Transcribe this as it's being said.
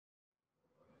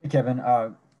Hey, Kevin,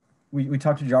 we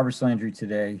talked to Jarvis Landry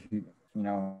today. You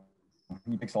know,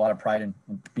 he takes a lot of pride in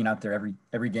being out there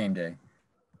every game day.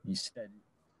 He said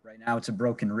right now it's a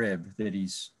broken rib that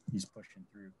he's pushing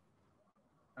through.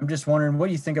 I'm just wondering, what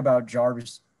do you think about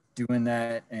Jarvis doing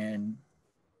that and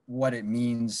what it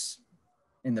means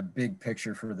in the big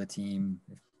picture for the team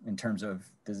in terms of,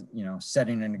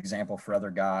 setting an example for other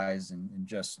guys and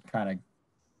just kind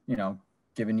of,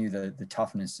 giving you the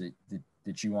toughness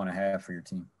that you want to have for your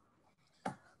team?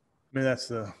 I mean, that's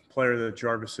the player that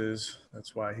Jarvis is.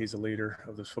 That's why he's a leader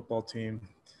of this football team.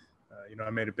 I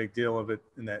made a big deal of it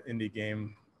in that Indy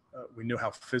game. We knew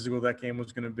how physical that game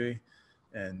was going to be,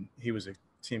 and he was a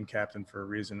team captain for a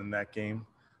reason in that game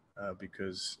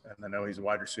because, and I know he's a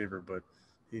wide receiver, but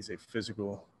he's a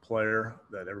physical player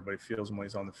that everybody feels him when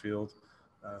he's on the field.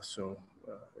 So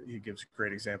he gives a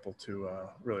great example to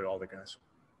really all the guys.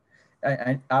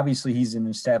 Obviously, he's an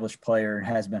established player and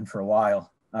has been for a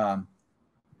while.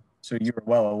 So you were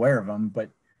well aware of him, but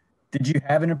did you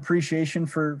have an appreciation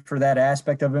for that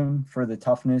aspect of him, for the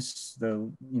toughness,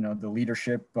 the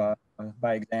leadership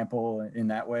by example in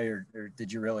that way, or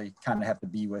did you really kind of have to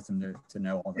be with him to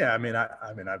know all that? Yeah,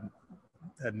 I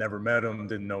had never met him,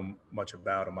 didn't know much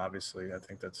about him. Obviously, I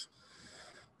think that's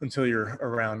until you're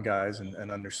around guys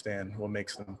and understand what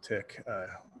makes them tick.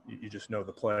 You just know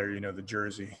the player, the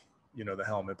jersey, the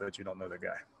helmet, but you don't know the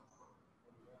guy.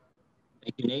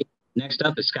 Thank you, Nate. Next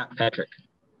up is Scott Patrick.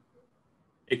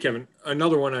 Hey, Kevin,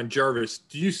 another one on Jarvis.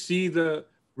 Do you see the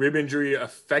rib injury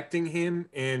affecting him?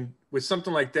 And with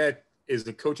something like that, is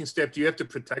the coaching staff, do you have to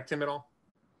protect him at all?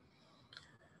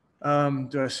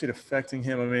 Do I see it affecting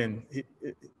him? I mean,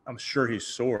 I'm sure he's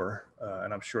sore,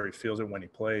 and I'm sure he feels it when he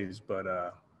plays, but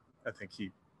I think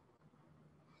he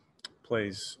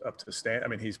plays up to the stand. I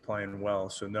mean, he's playing well,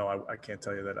 so no, I can't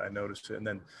tell you that I noticed it. And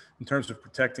then in terms of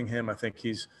protecting him, I think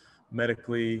he's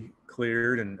medically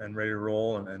cleared and ready to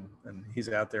roll, and he's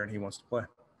out there and he wants to play.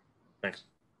 Thanks.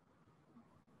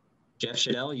 Jeff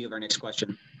Shadell, you have our next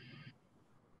question.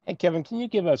 Hey, Kevin, can you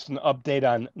give us an update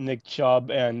on Nick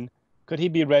Chubb, and could he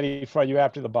be ready for you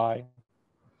after the bye?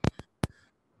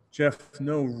 Jeff,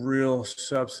 no real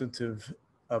substantive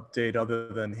update other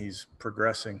than he's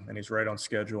progressing and he's right on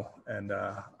schedule, and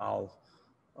I'll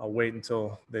wait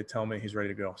until they tell me he's ready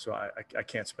to go. So I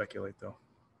can't speculate, though.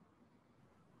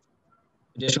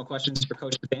 Additional questions for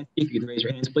Coach Stefanski? If you could raise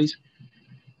your hands, please.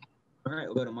 All right,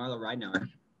 we'll go to Marla Ridenour.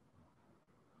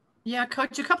 Yeah,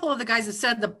 Coach, a couple of the guys have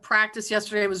said the practice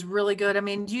yesterday was really good. I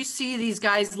mean, do you see these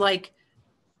guys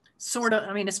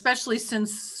especially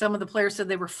since some of the players said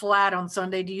they were flat on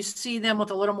Sunday, do you see them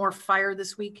with a little more fire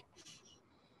this week?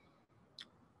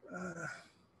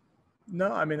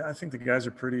 No, I mean, I think the guys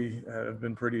are have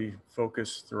been pretty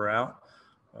focused throughout.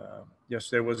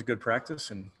 Yesterday was a good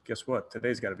practice, and guess what?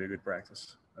 Today's got to be a good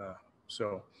practice.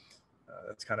 So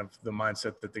that's kind of the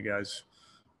mindset that the guys,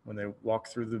 when they walk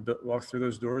through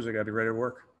those doors, they got to be ready to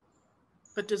work.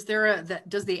 But does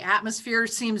the atmosphere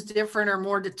seems different or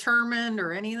more determined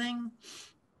or anything?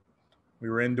 We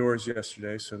were indoors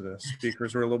yesterday, so the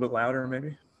speakers were a little bit louder,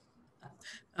 maybe.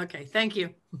 Okay, thank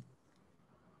you.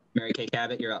 Mary Kay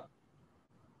Cabot, you're up.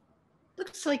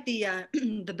 Looks like the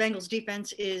Bengals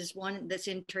defense is one that's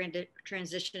in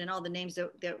transition, and all the names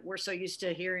that we're so used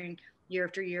to hearing year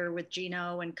after year with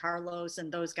Gino and Carlos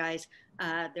and those guys,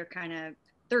 they're kind of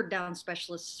third down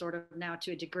specialists sort of now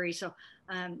to a degree. So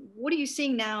what are you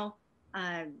seeing now,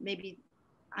 maybe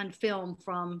on film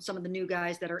from some of the new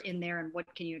guys that are in there, and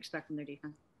what can you expect from their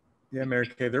defense? Yeah, Mary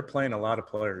Kay, they're playing a lot of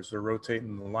players. They're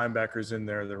rotating the linebackers in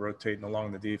there. They're rotating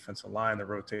along the defensive line. They're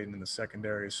rotating in the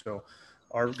secondary. So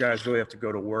our guys really have to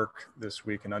go to work this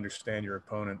week and understand your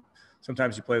opponent.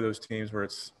 Sometimes you play those teams where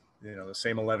it's, the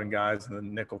same 11 guys and the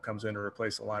nickel comes in to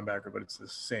replace the linebacker, but it's the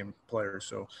same player.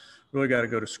 So really got to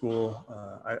go to school.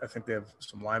 I think they have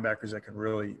some linebackers that can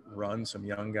really run, some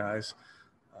young guys.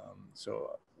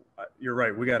 So you're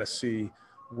right. We got to see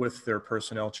with their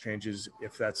personnel changes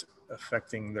if that's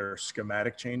affecting their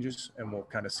schematic changes, and we'll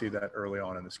kind of see that early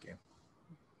on in this game.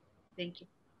 Thank you.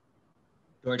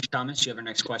 George Thomas, you have our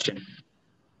next question.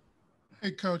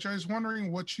 Hey, Coach, I was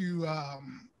wondering what you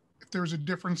if there was a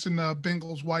difference in the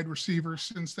Bengals wide receivers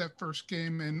since that first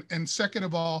game, and second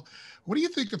of all, what do you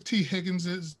think of T.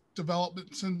 Higgins'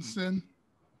 development since then?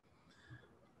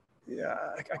 Yeah,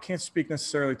 I can't speak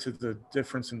necessarily to the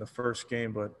difference in the first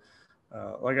game, but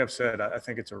like I've said, I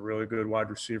think it's a really good wide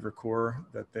receiver core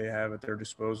that they have at their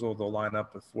disposal. They'll line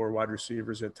up with 4 wide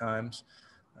receivers at times.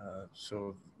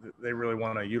 So they really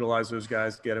want to utilize those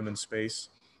guys, get them in space.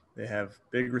 They have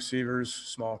big receivers,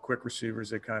 small, quick receivers.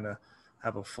 They kind of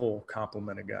have a full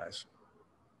complement of guys.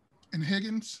 And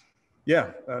Higgins?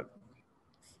 Yeah,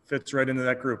 fits right into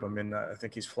that group. I mean, I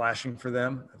think he's flashing for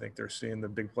them. I think they're seeing the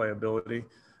big playability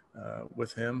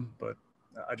with him, but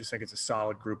I just think it's a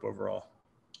solid group overall.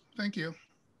 Thank you.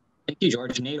 Thank you,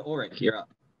 George. Nate Ulrich, you're up.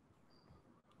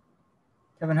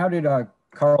 Kevin, how did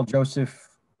Carl Joseph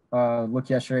look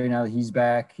yesterday now that he's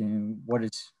back, and what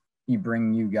does he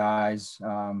bring you guys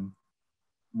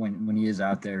when he is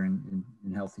out there and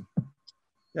healthy?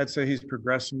 I'd say he's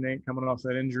progressing, Nate, coming off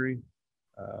that injury.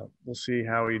 We'll see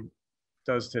how he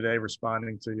does today,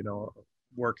 responding to,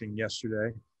 working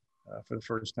yesterday for the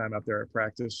first time out there at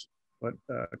practice. But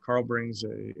Carl brings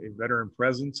a veteran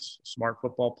presence, smart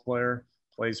football player,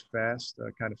 plays fast,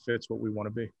 kind of fits what we want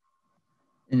to be.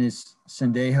 And is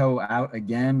Sendejo out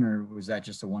again, or was that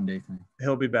just a one-day thing?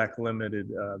 He'll be back limited,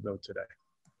 though, today.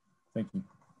 Thank you.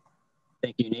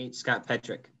 Thank you, Nate. Scott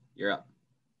Petrick, you're up.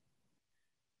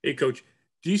 Hey, Coach.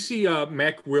 Do you see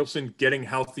Mac Wilson getting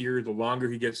healthier the longer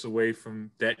he gets away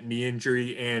from that knee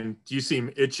injury? And do you see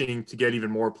him itching to get even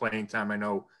more playing time? I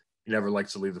know he never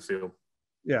likes to leave the field.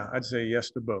 Yeah, I'd say yes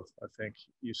to both. I think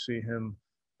you see him,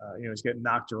 he's getting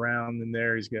knocked around in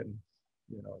there. He's getting,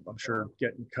 I'm sure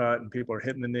getting cut, and people are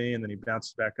hitting the knee, and then he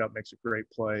bounces back up, makes a great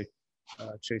play,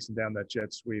 chasing down that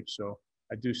jet sweep. So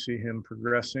I do see him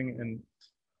progressing. And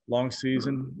long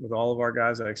season with all of our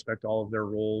guys, I expect all of their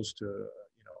roles to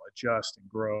adjust and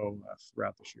grow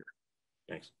throughout this year.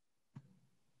 Thanks.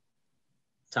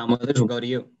 Tom Withers, we'll go to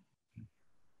you.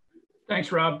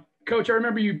 Thanks, Rob. Coach, I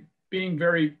remember you being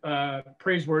very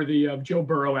praiseworthy of Joe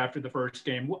Burrow after the first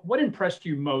game. What impressed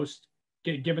you most,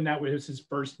 given that was his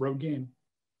first road game?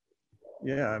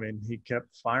 Yeah, I mean, he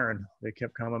kept firing. They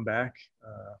kept coming back.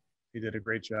 He did a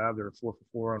great job. They were 4 for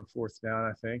 4 on fourth down,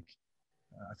 I think.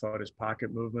 I thought his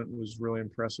pocket movement was really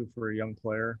impressive for a young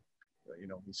player.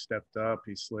 He stepped up,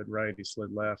 he slid right, he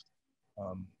slid left.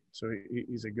 So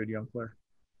he's a good young player.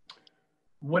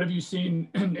 What have you seen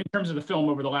in terms of the film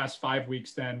over the last 5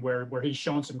 weeks then where he's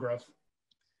shown some growth?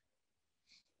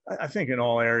 I think in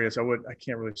all areas, I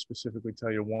can't really specifically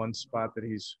tell you one spot that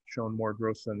he's shown more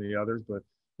growth than the others, but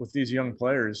with these young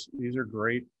players, these are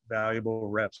great, valuable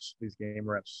reps, these game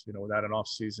reps. Without an off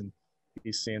season,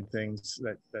 he's seeing things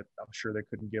that I'm sure they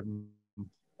couldn't give him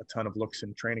a ton of looks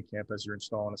in training camp as you're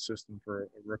installing a system for a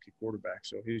rookie quarterback.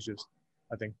 So he's just,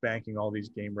 I think, banking all these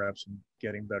game reps and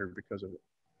getting better because of it.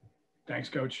 Thanks,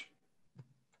 Coach.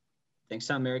 Thanks,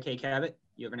 Tom. Mary Kay Cabot,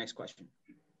 you have our next question.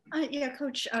 Yeah,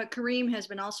 Coach, Kareem has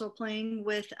been also playing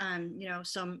with,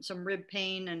 some rib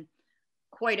pain, and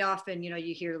quite often,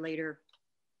 you hear later,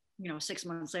 6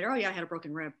 months later, oh yeah, I had a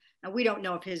broken rib. Now we don't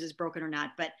know if his is broken or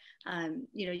not, but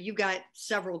you've got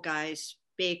several guys,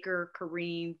 Baker,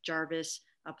 Kareem, Jarvis,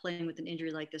 playing with an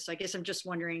injury like this. So I guess I'm just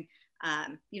wondering,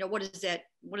 what is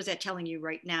that telling you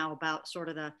right now about sort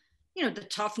of the, the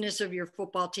toughness of your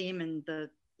football team and the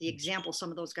example some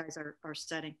of those guys are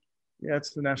setting? Yeah,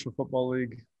 it's the National Football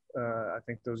League. I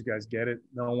think those guys get it.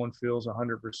 No one feels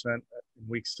 100% in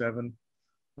week 7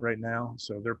 right now.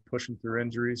 So they're pushing through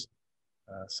injuries.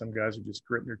 Some guys are just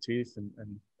gritting their teeth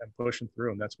and pushing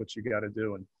through, and that's what you got to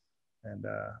do. And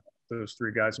those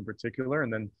 3 guys in particular.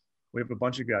 And then we have a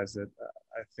bunch of guys that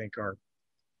I think are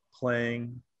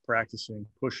playing, practicing,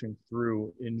 pushing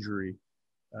through injury,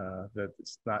 that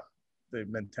it's not, the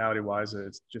mentality-wise,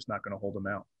 it's just not going to hold them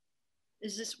out.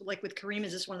 Is this, like with Kareem,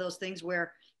 is this one of those things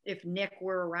where if Nick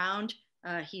were around,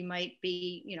 he might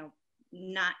be,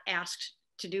 not asked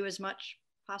to do as much,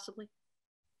 possibly?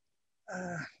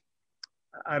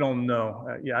 I don't know.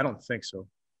 Yeah, I don't think so.